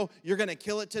you go. You're going to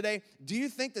kill it today. Do you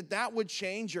think that would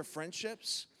change your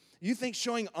friendships? You think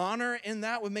showing honor in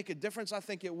that would make a difference? I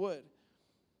think it would.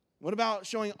 What about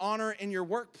showing honor in your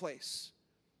workplace?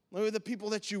 Look at the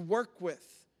people that you work with,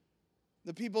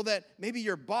 the people that maybe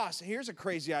your boss. Here's a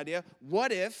crazy idea.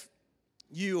 What if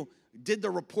you did the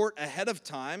report ahead of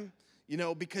time,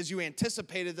 because you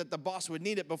anticipated that the boss would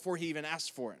need it before he even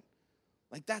asked for it?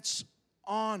 Like, that's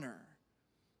honor.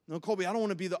 No, Colby, I don't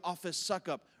want to be the office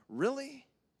suck-up. Really?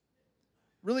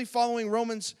 Really following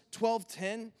Romans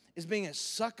 12:10 is being a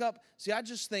suck-up? See, I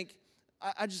just think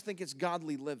it's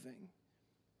godly living,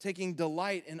 taking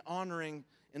delight in honoring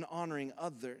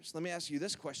others. Let me ask you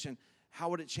this question. How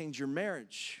would it change your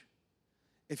marriage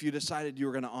if you decided you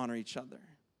were going to honor each other?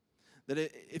 That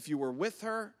if you were with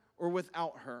her or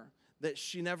without her, that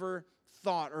she never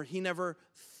thought or he never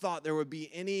thought there would be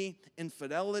any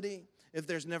infidelity, if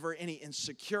there's never any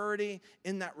insecurity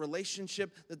in that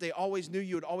relationship, that they always knew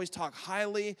you would always talk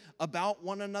highly about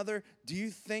one another. Do you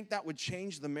think that would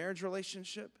change the marriage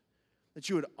relationship? That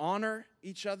you would honor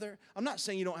each other? I'm not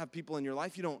saying you don't have people in your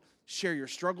life you don't share your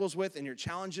struggles with and your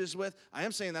challenges with. I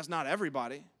am saying that's not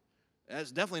everybody.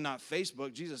 That's definitely not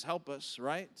Facebook. Jesus help us,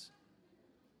 right?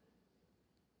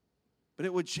 But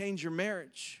it would change your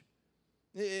marriage.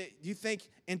 Do you think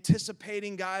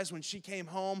anticipating, guys, when she came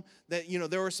home that,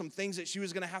 there were some things that she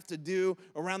was going to have to do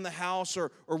around the house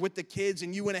or with the kids,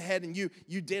 and you went ahead and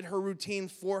you did her routine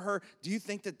for her? Do you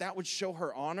think that would show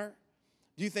her honor?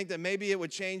 Do you think that maybe it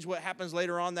would change what happens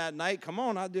later on that night? Come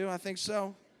on, I do. I think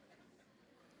so.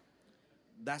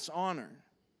 That's honor.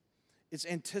 It's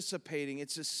anticipating.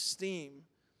 It's esteem.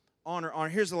 Honor.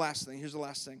 Here's the last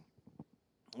thing.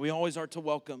 We always are to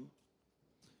welcome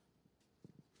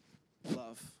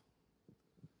love.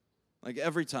 Like,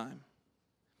 every time.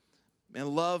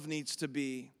 Man, love needs to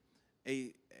be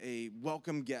a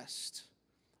welcome guest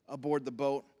aboard the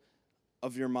boat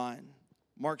of your mind.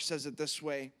 Mark says it this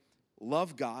way: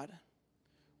 love God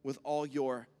with all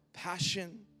your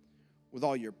passion, with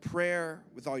all your prayer,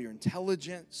 with all your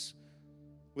intelligence,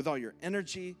 with all your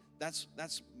energy. That's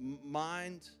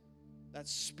mind,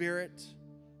 that's spirit,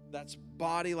 that's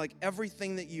body, like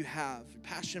everything that you have.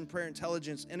 Passion, prayer,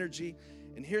 intelligence, energy.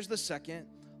 And here's the second: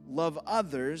 love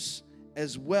others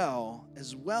as well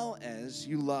as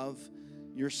you love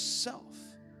yourself.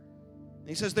 And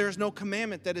he says there is no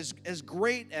commandment that is as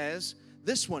great as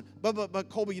this one. But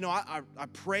Colby, I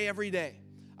pray every day.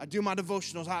 I do my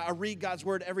devotionals. I read God's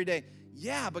word every day.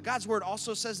 Yeah, but God's word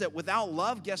also says that without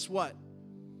love, guess what?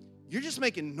 You're just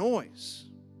making noise.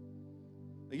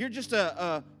 You're just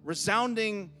a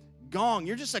resounding gong.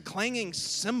 You're just a clanging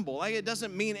cymbal. Like, it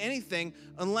doesn't mean anything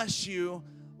unless you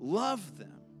love them.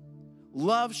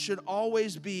 Love should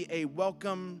always be a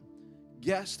welcome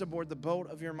guest aboard the boat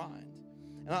of your mind.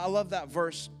 And I love that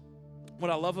verse.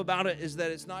 What I love about it is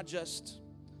that it's not just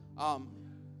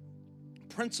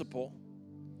principle,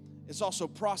 it's also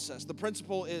process. The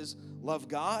principle is love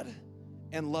God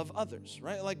and love others,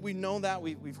 right? Like, we know that,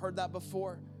 we've heard that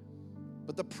before.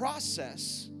 But the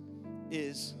process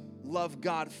is love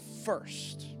God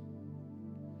first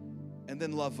and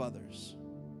then love others.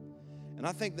 And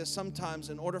I think that sometimes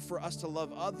in order for us to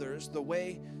love others the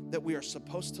way that we are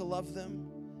supposed to love them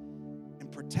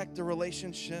and protect the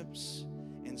relationships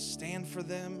and stand for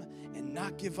them and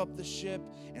not give up the ship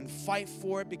and fight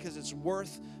for it because it's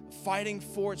worth fighting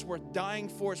for, it's worth dying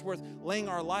for, it's worth laying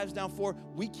our lives down for.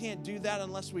 We can't do that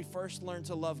unless we first learn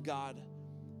to love God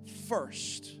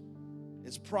first.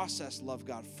 It's process, love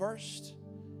God first,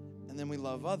 and then we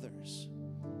love others.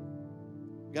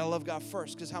 You gotta love God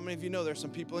first, because how many of you know there's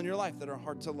some people in your life that are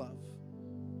hard to love?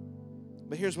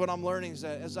 But here's what I'm learning is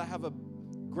that as I have a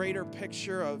greater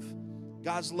picture of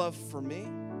God's love for me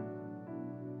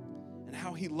and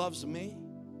how He loves me,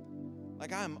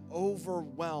 like I am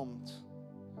overwhelmed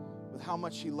with how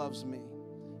much He loves me,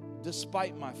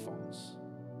 despite my faults.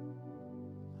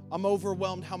 I'm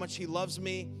overwhelmed how much He loves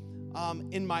me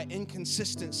in my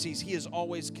inconsistencies. He is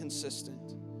always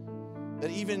consistent.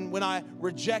 That even when I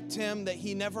reject Him, that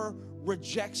He never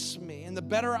rejects me. And the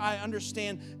better I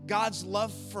understand God's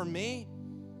love for me,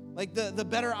 like the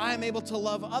better I am able to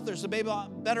love others, the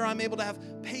better I'm able to have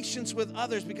patience with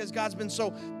others because God's been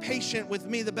so patient with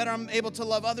me, the better I'm able to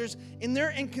love others in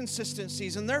their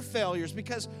inconsistencies and their failures,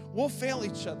 because we'll fail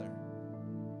each other.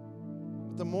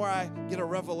 But the more I get a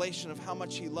revelation of how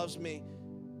much He loves me,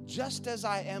 just as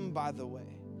I am, by the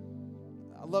way.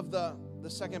 I love the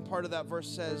second part of that verse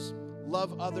says,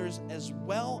 love others as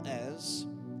well as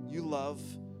you love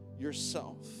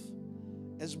yourself.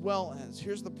 As well as.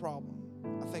 Here's the problem.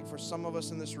 I think for some of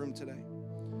us in this room today,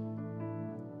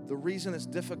 the reason it's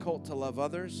difficult to love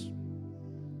others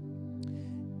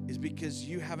is because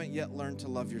you haven't yet learned to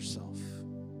love yourself.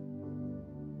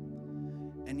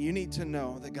 And you need to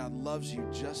know that God loves you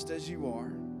just as you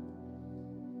are,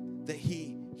 that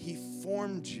He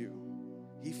formed you.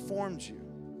 He formed you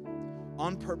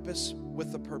on purpose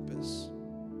with a purpose.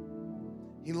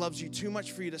 He loves you too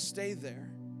much for you to stay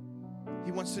there.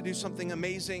 He wants to do something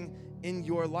amazing in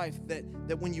your life, that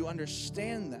when you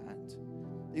understand that,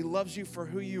 He loves you for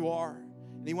who you are.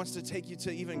 And He wants to take you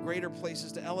to even greater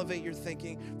places, to elevate your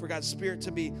thinking, for God's Spirit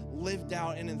to be lived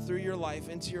out in and through your life,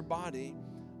 into your body.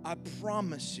 I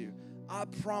promise you,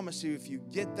 if you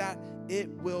get that, it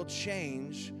will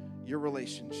change your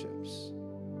relationships.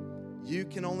 You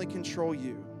can only control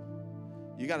you.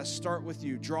 You got to start with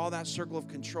you. Draw that circle of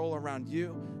control around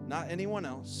you, not anyone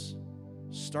else.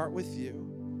 Start with you.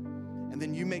 And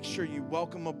then you make sure you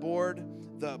welcome aboard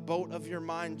the boat of your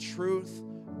mind, truth,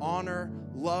 honor,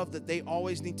 love, that they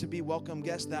always need to be welcome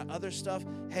guests. That other stuff,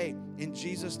 hey, in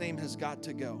Jesus' name has got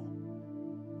to go.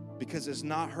 Because it's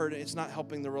not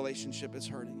helping the relationship, it's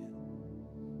hurting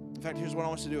it. In fact, here's what I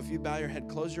want you to do. If you bow your head,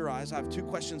 close your eyes. I have 2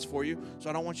 questions for you, so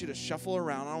I don't want you to shuffle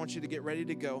around. I don't want you to get ready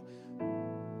to go.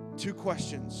 2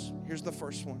 questions. Here's the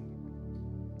first one.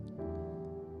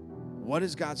 What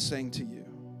is God saying to you?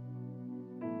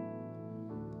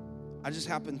 I just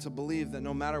happen to believe that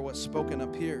no matter what's spoken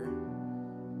up here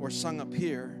or sung up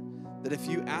here, that if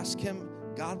you ask Him,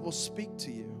 God will speak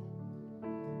to you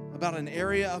about an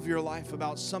area of your life,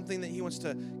 about something that He wants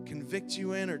to convict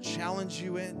you in or challenge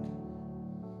you in.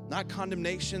 Not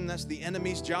condemnation, that's the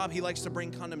enemy's job. He likes to bring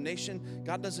condemnation.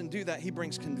 God doesn't do that. He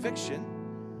brings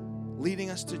conviction, leading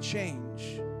us to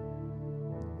change.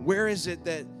 Where is it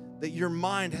that your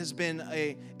mind has been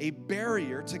a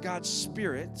barrier to God's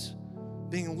Spirit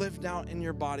being lived out in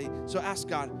your body? So ask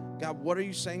God, what are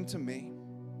you saying to me?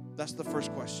 That's the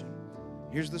first question.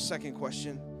 Here's the second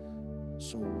question.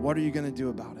 So what are you going to do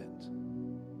about it?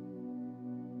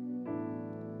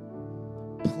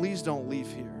 Please don't leave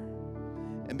here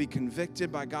and be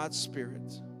convicted by God's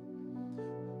Spirit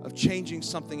of changing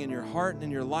something in your heart and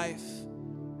in your life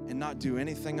and not do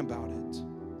anything about it.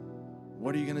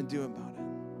 What are you going to do about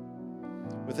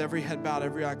it? With every head bowed,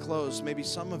 every eye closed, maybe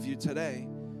some of you today,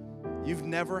 you've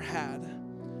never had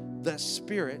the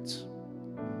Spirit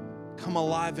come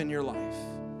alive in your life.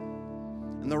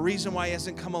 And the reason why He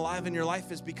hasn't come alive in your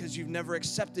life is because you've never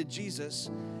accepted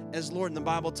Jesus as Lord. And the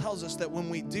Bible tells us that when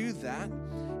we do that,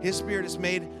 His Spirit is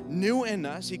made new in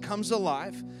us. He comes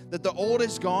alive, that the old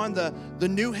is gone, the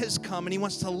new has come, and He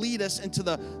wants to lead us into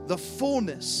the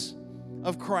fullness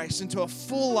of Christ, into a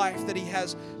full life that He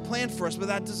has planned for us. But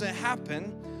that doesn't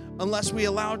happen unless we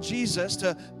allow Jesus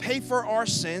to pay for our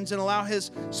sins and allow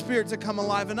His Spirit to come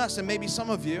alive in us. And maybe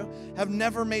some of you have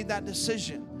never made that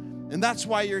decision. And that's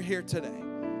why you're here today.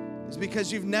 It's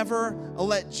because you've never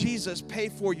let Jesus pay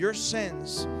for your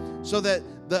sins so that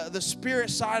the Spirit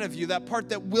side of you, that part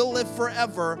that will live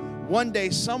forever, one day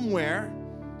somewhere,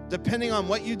 depending on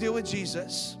what you do with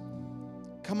Jesus,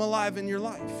 come alive in your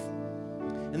life.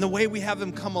 And the way we have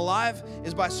him come alive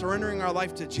is by surrendering our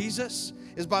life to Jesus,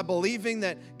 is by believing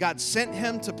that God sent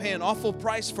him to pay an awful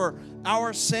price for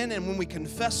our sin. And when we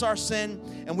confess our sin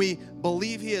and we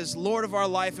believe he is Lord of our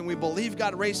life and we believe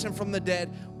God raised him from the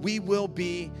dead, we will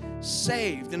be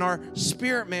saved. And our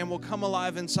spirit man will come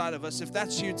alive inside of us. If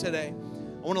that's you today,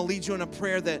 I want to lead you in a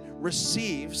prayer that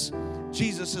receives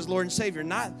Jesus as Lord and Savior,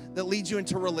 not that leads you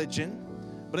into religion,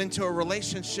 but into a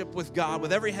relationship with God,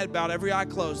 with every head bowed, every eye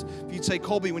closed. If you'd say,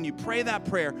 Colby, when you pray that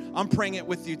prayer, I'm praying it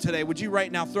with you today. Would you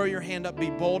right now throw your hand up,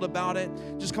 be bold about it?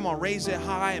 Just come on, raise it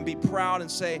high and be proud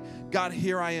and say, God,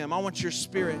 here I am. I want your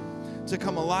spirit to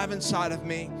come alive inside of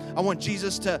me. I want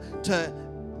Jesus to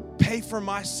pay for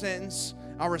my sins.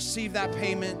 I'll receive that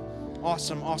payment.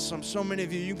 Awesome, awesome. So many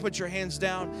of you, you can put your hands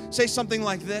down. Say something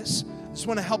like this. I just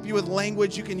want to help you with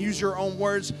language. You can use your own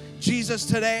words. Jesus,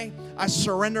 today, I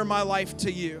surrender my life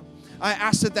to you. I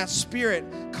ask that spirit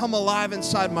come alive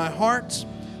inside my heart,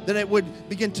 that it would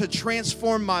begin to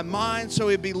transform my mind so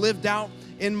it would be lived out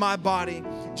in my body.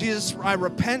 Jesus, I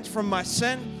repent from my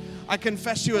sin. I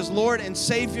confess you as Lord and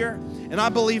Savior, and I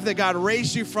believe that God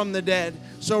raised you from the dead.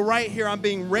 So right here, I'm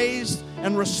being raised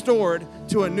and restored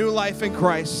to a new life in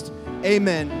Christ.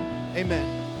 Amen.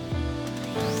 Amen.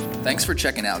 Thanks for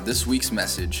checking out this week's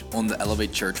message on the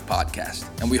Elevate Church podcast,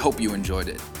 and we hope you enjoyed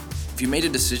it. If you made a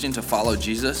decision to follow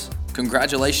Jesus,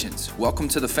 congratulations. Welcome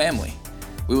to the family.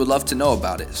 We would love to know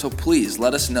about it, so please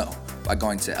let us know by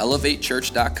going to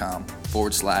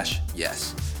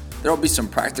elevatechurch.com/yes. There will be some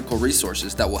practical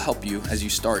resources that will help you as you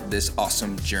start this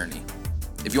awesome journey.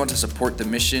 If you want to support the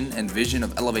mission and vision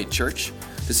of Elevate Church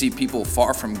to see people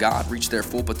far from God reach their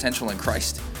full potential in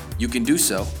Christ, you can do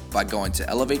so by going to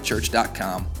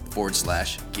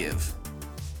elevatechurch.com/give.